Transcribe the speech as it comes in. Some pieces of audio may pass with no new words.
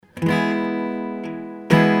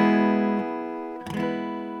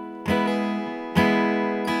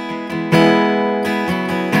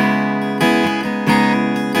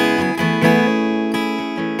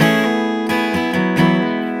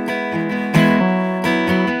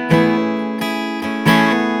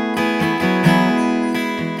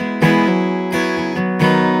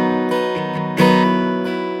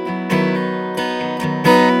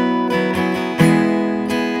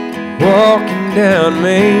down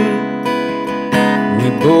Main. We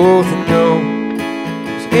both know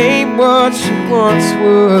this ain't what she once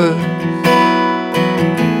was.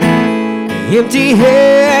 Empty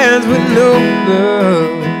hands with no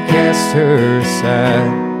love cast her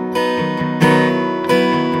aside.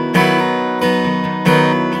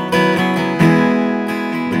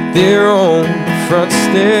 But there on the front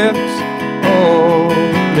steps, all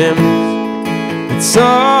memories, it's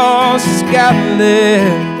all she's got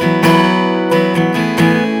left.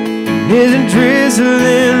 And isn't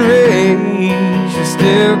drizzling rain, she'll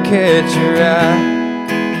still catch your eye.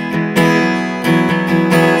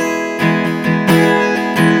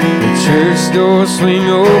 Church door swing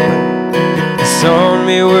open, the song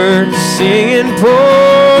they were singing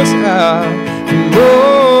pours out from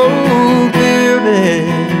old building.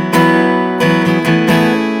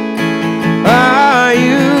 Are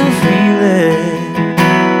you feeling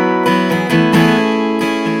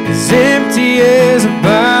as empty as a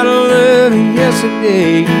bottle of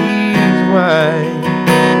yesterday's wine?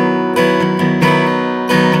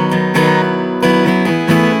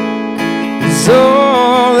 So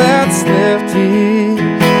left is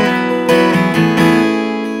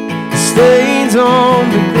stains on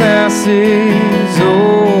the glasses,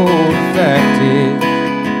 old fact is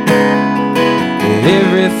that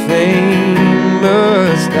everything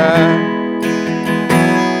must die.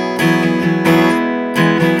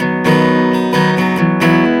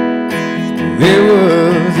 There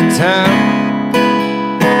was a time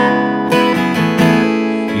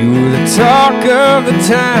you were the talk of the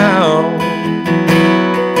town.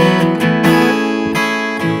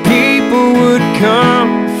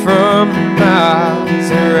 Come from miles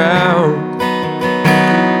around.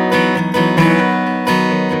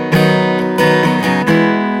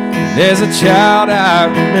 As a child I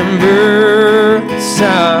remember the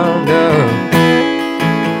sound of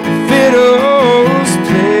fiddles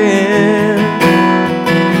playing.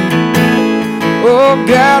 Oh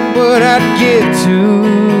God, what I'd give to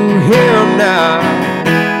hear 'em now.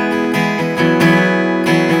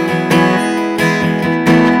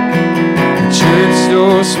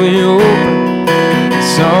 Door swing open, the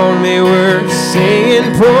song they were singing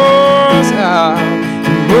pours out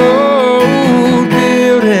from old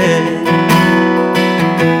building.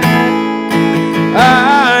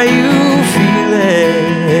 Are you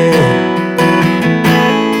feeling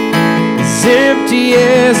as empty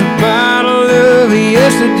as a bottle of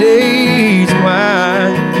yesterday's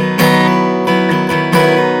wine?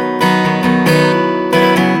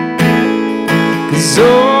 Cause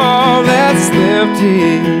all that's left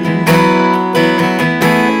is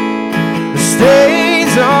the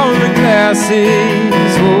stains on the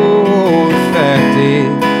glasses. Oh, the fact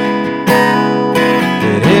is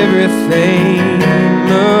that everything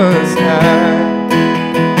must die.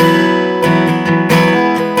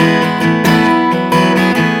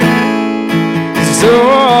 So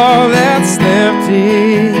all that's left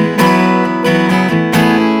is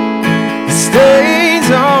the stains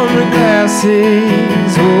on the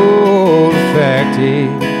glasses. Oh, the fact is